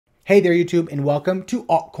Hey there YouTube, and welcome to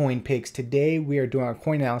Altcoin Picks. Today we are doing our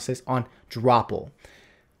coin analysis on Dropil.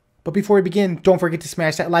 But before we begin, don't forget to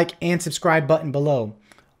smash that like and subscribe button below.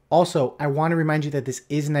 Also, I want to remind you that this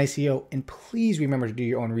is an ICO, and please remember to do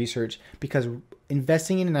your own research because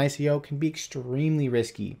investing in an ICO can be extremely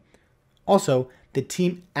risky. Also, the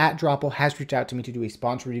team at Dropil has reached out to me to do a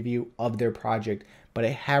sponsor review of their project, but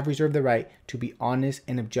I have reserved the right to be honest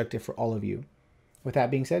and objective for all of you. With that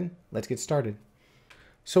being said, let's get started.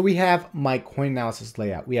 So we have my coin analysis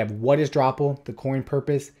layout. We have what is Dropil, the coin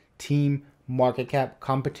purpose, team, market cap,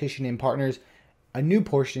 competition, and partners. A new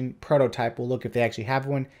portion, prototype, we'll look if they actually have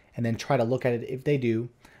one, and then try to look at it if they do,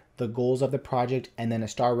 the goals of the project, and then a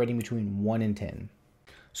star rating between 1 and 10.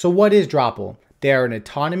 So what is Dropil? They are an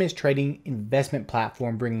autonomous trading investment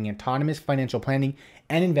platform bringing autonomous financial planning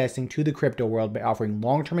and investing to the crypto world by offering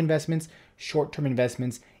long-term investments, short-term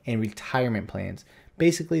investments, and retirement plans.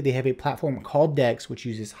 Basically, they have a platform called DEX, which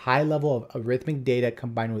uses high level of arithmetic data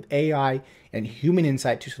combined with AI and human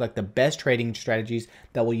insight to select the best trading strategies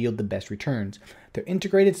that will yield the best returns. Their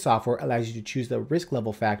integrated software allows you to choose the risk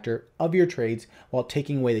level factor of your trades while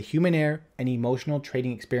taking away the human error and emotional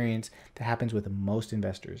trading experience that happens with most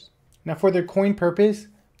investors. Now, for their coin purpose,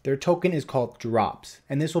 their token is called Drops,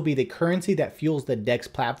 and this will be the currency that fuels the DEX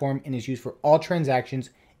platform and is used for all transactions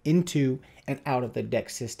into and out of the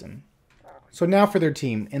DEX system. So now for their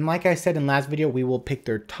team, and like I said in last video, we will pick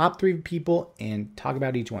their top 3 people and talk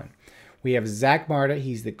about each one. We have Zach Marta.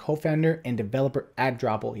 He's the co-founder and developer at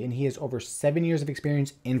Dropil, and he has over 7 years of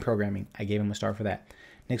experience in programming. I gave him a star for that.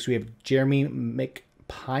 Next, we have Jeremy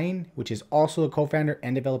McPine, which is also a co-founder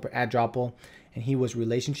and developer at Dropil, and he was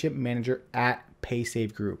relationship manager at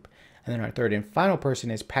PaySafe Group. And then our third and final person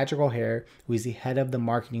is Patrick O'Hare, who is the head of the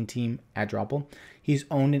marketing team at Dropil. He's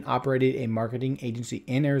owned and operated a marketing agency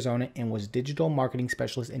in Arizona and was digital marketing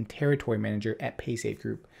specialist and territory manager at PaySafe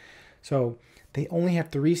Group. So they only have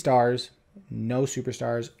 3 stars, no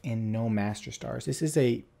superstars, and no master stars. This is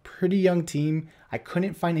a pretty young team. I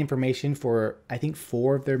couldn't find information for, I think,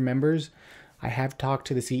 4 of their members. I have talked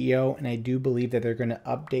to the CEO, and I do believe that they're going to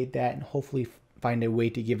update that and hopefully find a way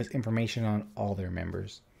to give us information on all their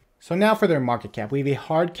members. So now for their market cap, we have a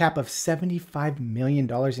hard cap of $75 million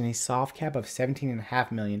and a soft cap of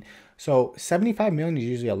 $17.5 million. So $75 million is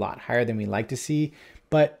usually a lot higher than we like to see,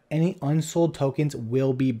 but any unsold tokens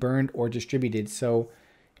will be burned or distributed. So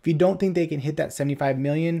if you don't think they can hit that $75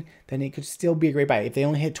 million, then it could still be a great buy. If they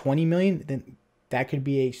only hit $20 million, then that could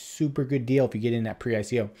be a super good deal if you get in that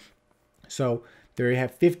pre-ICO. So they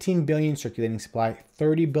have 15 billion circulating supply,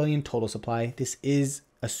 30 billion total supply. This is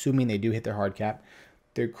assuming they do hit their hard cap.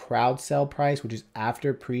 Their crowd sell price, which is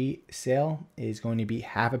after pre-sale, is going to be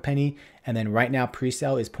half a penny. And then right now,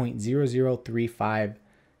 pre-sale is 0.0035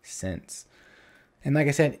 cents. And like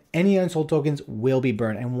I said, any unsold tokens will be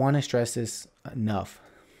burned. I want to stress this enough.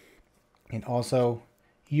 And also,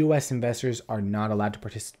 US investors are not allowed to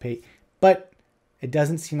participate, but it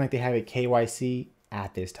doesn't seem like they have a KYC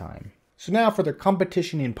at this time. So now for their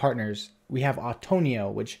competition and partners, we have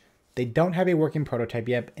Autonio, which they don't have a working prototype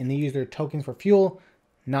yet, and they use their tokens for fuel,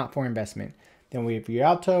 not for investment. Then we have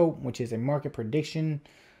Rialto, which is a market prediction,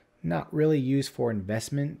 not really used for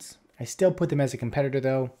investments. I still put them as a competitor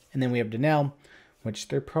though. And then we have Denel, which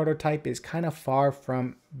their prototype is kind of far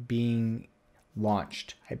from being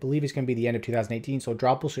launched. I believe it's going to be the end of 2018. So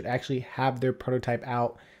Dropil should actually have their prototype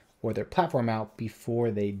out or their platform out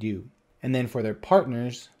before they do. And then for their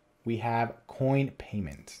partners, we have Coin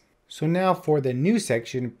Payment. So now for the new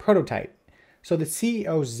section, prototype. So the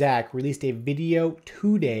CEO, Zach, released a video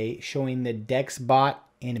today showing the DEX bot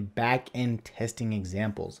and back-end testing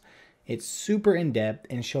examples. It's super in-depth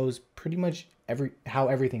and shows pretty much how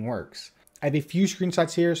everything works. I have a few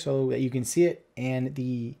screenshots here so that you can see it and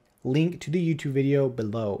the link to the YouTube video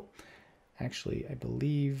below. Actually, I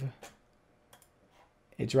believe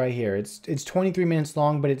it's right here. It's 23 minutes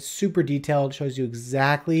long, but it's super detailed. It shows you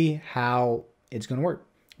exactly how it's going to work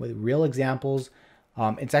with real examples.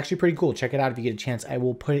 It's actually pretty cool. Check it out if you get a chance. I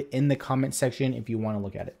will put it in the comment section if you want to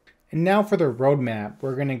look at it. And now for the roadmap,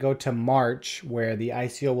 we're going to go to March where the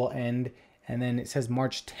ICO will end. And then it says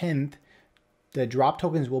March 10th, the drop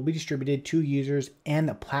tokens will be distributed to users and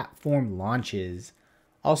the platform launches.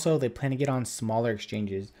 Also, they plan to get on smaller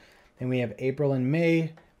exchanges. Then we have April and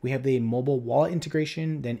May. We have the mobile wallet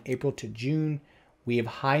integration. Then April to June. We have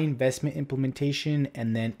high investment implementation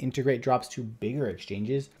and then integrate drops to bigger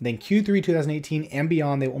exchanges. Then Q3 2018 and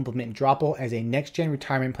beyond, they will implement Dropil as a next-gen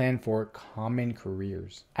retirement plan for common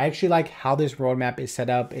careers. I actually like how this roadmap is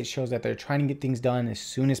set up. It shows that they're trying to get things done as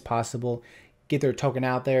soon as possible, get their token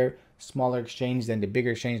out there, smaller exchange than the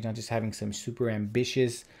bigger exchange, not just having some super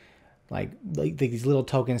ambitious like these little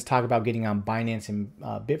tokens talk about getting on Binance and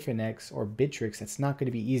Bitfinex or Bittrex. That's not going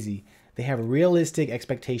to be easy. They have realistic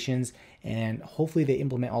expectations, and hopefully they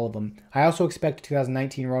implement all of them. I also expect a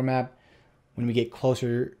 2019 roadmap when we get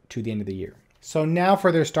closer to the end of the year. So now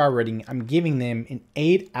for their star rating, I'm giving them an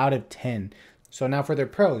 8 out of 10. So now for their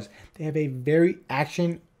pros, they have a very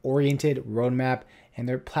action-oriented roadmap, and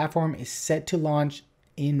their platform is set to launch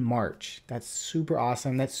in March. That's super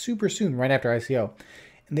awesome. That's super soon, right after ICO.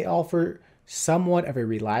 And they offer somewhat of a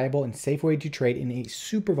reliable and safe way to trade in a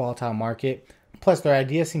super volatile market. Plus, their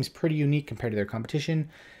idea seems pretty unique compared to their competition.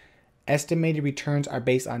 Estimated returns are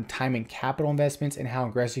based on time and capital investments and how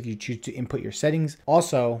aggressive you choose to input your settings.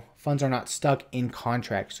 Also, funds are not stuck in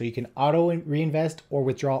contracts, so you can auto reinvest or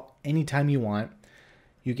withdraw anytime you want.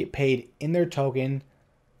 You get paid in their token,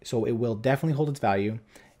 so it will definitely hold its value.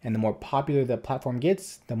 And the more popular the platform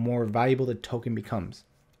gets, the more valuable the token becomes.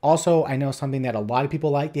 Also, I know something that a lot of people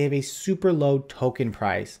like. They have a super low token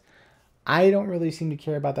price. I don't really seem to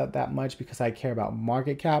care about that much because I care about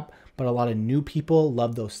market cap, but a lot of new people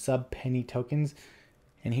love those sub-penny tokens,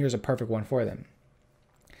 and here's a perfect one for them.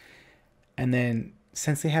 And then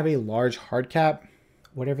since they have a large hard cap,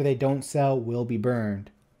 whatever they don't sell will be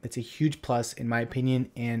burned. It's a huge plus in my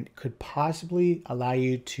opinion, and could possibly allow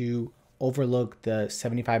you to overlook the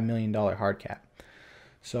 $75 million hard cap.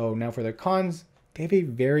 So now for their cons, they have a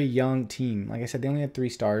very young team. Like I said, they only had 3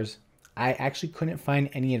 stars. I actually couldn't find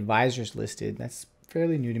any advisors listed. That's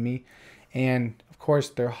fairly new to me. And of course,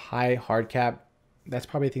 their high hard cap. That's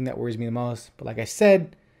probably the thing that worries me the most. But like I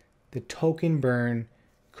said, the token burn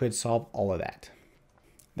could solve all of that.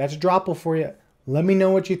 That's Dropil for you. Let me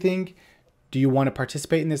know what you think. Do you want to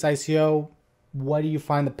participate in this ICO? What do you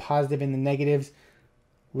find the positive and the negatives?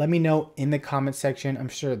 Let me know in the comment section. I'm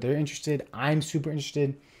sure they're interested. I'm super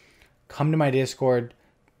interested. Come to my Discord.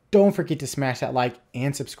 Don't forget to smash that like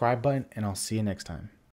and subscribe button, and I'll see you next time.